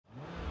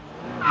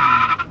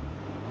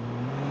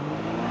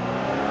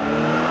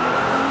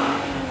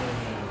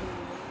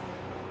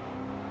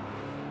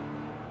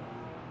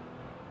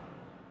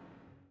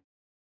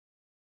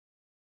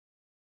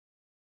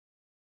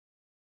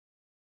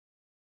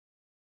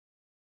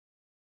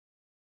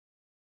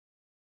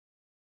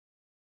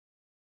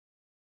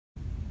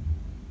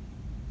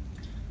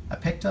I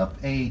picked up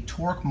a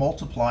torque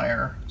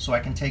multiplier so I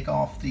can take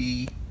off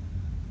the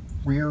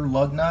rear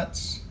lug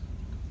nuts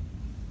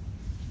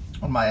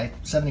on my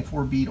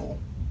 74 Beetle.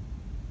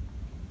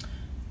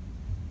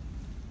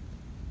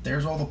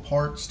 There's all the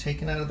parts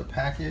taken out of the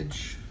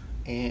package,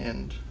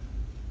 and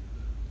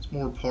it's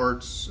more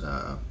parts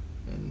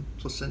in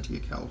Placentia,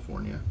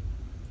 California.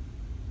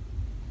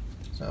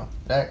 So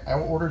I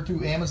ordered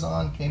through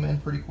Amazon, came in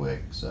pretty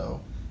quick,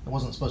 so it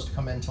wasn't supposed to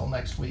come in until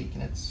next week,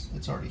 and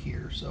it's already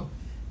here. So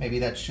maybe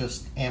that's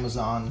just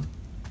Amazon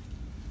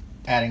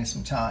adding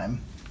some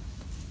time.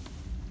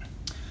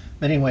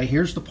 But anyway,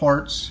 here's the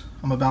parts.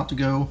 I'm about to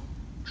go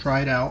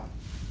try it out.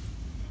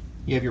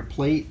 You have your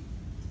plate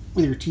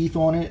with your teeth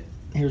on it.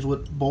 Here's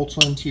what bolts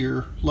onto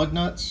your lug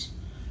nuts.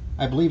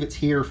 I believe it's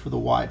here for the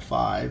wide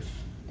 5,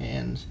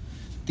 and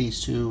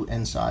these two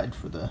inside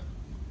for the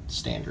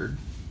standard.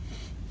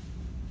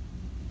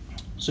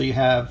 So you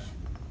have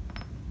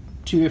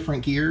 2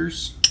 different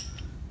gears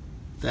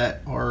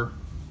that are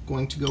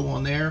going to go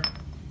on there,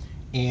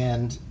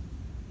 and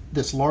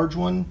this large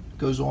one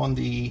goes on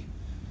the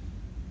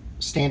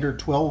standard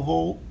 12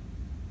 volt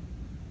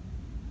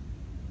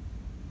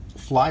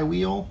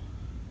flywheel,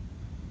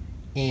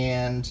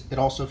 and it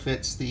also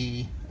fits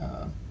the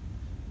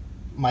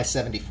my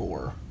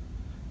 74.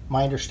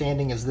 My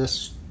understanding is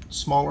this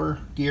smaller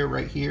gear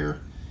right here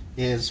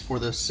is for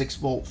the 6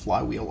 volt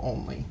flywheel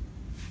only.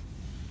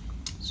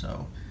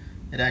 So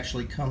it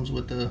actually comes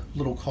with a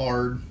little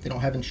card. They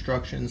don't have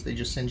instructions, they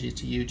just send you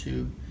to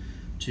YouTube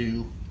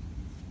to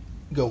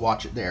go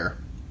watch it there.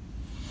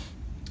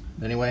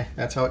 But anyway,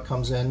 that's how it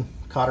comes in.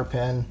 Cotter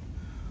pen,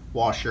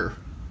 washer.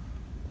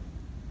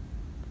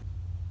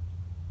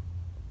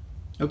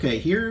 Okay,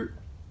 here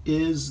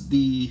is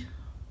the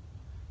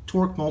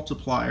torque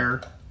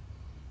multiplier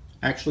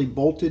actually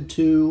bolted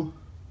to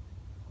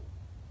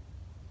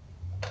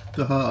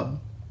the hub.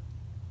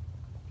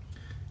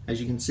 As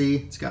you can see,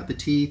 it's got the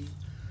teeth.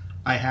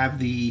 I have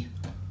the,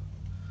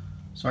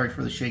 sorry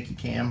for the shaky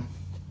cam,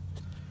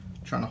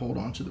 I'm trying to hold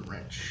on to the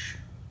wrench.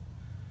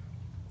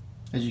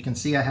 As you can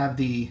see, I have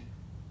the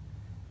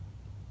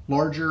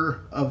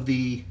larger of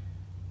the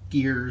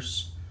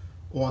gears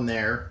on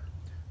there.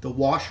 The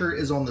washer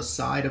is on the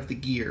side of the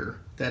gear.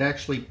 That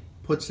actually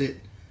puts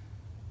it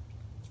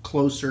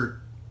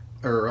closer,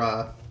 or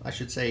I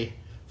should say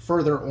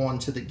further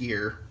onto the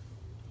gear,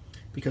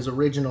 because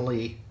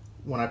originally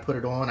when I put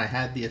it on, I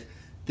had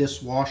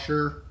this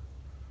washer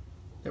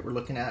that we're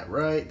looking at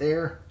right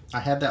there. I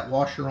had that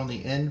washer on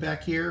the end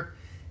back here,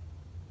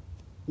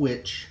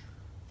 which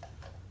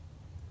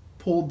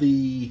pulled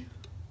the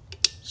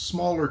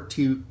smaller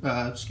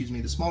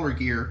the smaller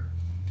gear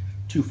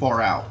too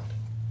far out.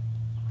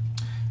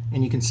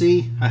 And you can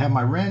see I have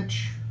my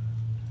wrench.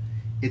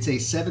 It's a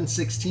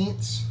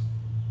 7/16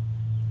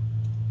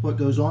 what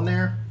goes on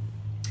there,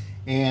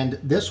 and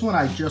this one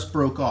I just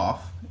broke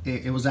off.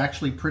 It was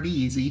actually pretty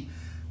easy.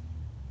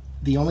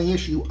 The only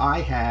issue I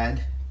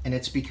had, and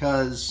it's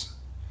because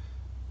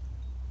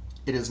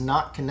it is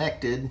not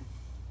connected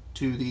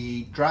to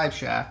the drive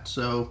shaft,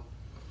 so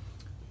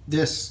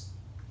this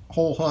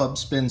whole hub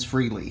spins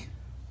freely.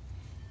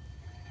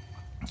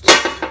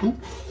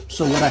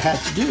 So what I had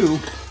to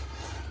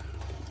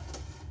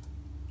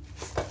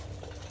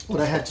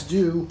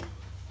do,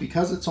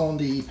 because it's on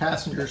the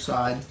passenger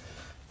side,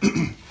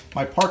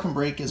 my parking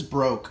brake is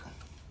broke.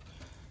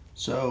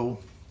 So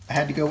I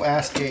had to go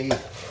ask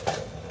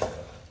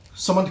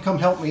someone to come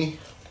help me.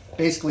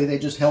 Basically, they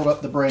just held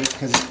up the brake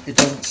because it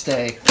doesn't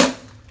stay.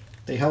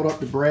 They held up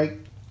the brake,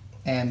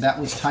 and that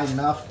was tight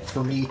enough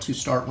for me to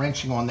start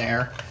wrenching on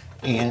there,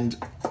 and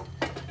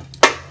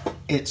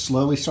it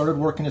slowly started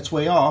working its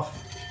way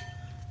off.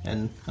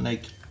 And I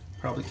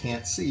probably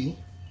can't see,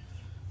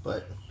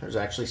 but there's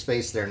actually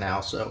space there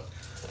now, so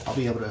I'll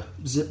be able to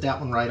zip that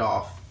one right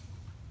off.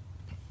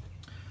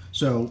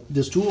 So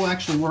this tool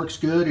actually works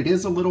good. It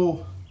is a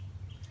little,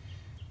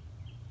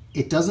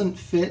 it doesn't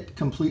fit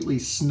completely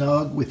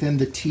snug within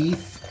the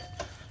teeth,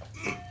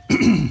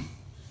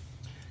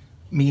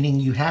 meaning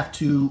you have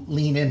to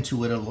lean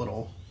into it a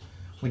little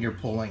when you're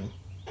pulling,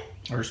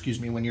 or excuse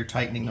me, when you're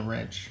tightening the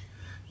wrench.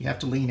 You have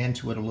to lean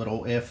into it a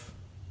little. If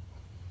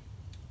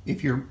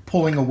you're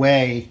pulling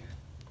away,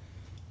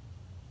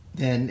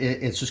 then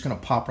it's just going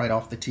to pop right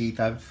off the teeth.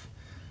 I've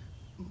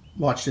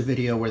watched a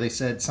video where they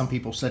said, some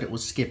people said it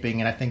was skipping,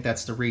 and I think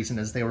that's the reason,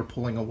 is they were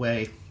pulling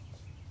away.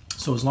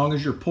 So as long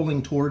as you're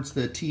pulling towards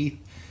the teeth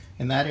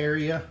in that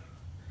area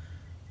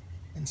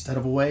instead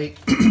of away,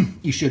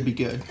 you should be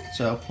good.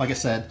 So like I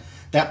said,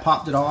 that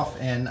popped it off,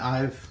 and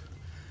I've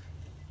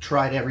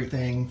tried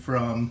everything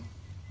from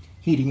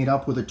heating it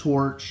up with a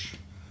torch,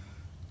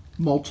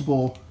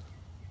 multiple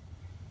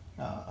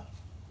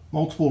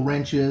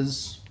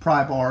wrenches,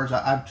 pry bars.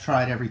 I've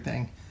tried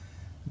everything.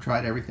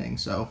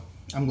 So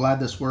I'm glad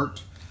this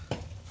worked.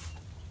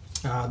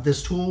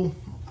 This tool,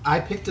 I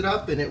picked it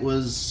up and it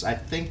was, I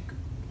think,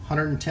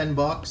 110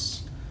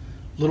 bucks.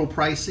 A little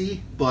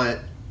pricey, but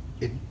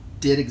it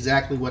did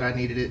exactly what I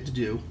needed it to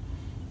do.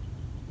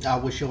 I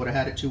wish I would have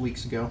had it 2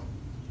 weeks ago.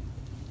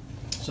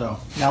 So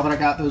now that I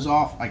got those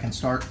off, I can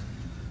start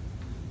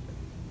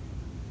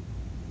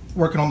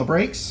working on the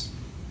brakes,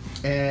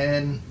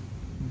 and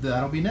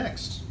that'll be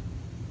next.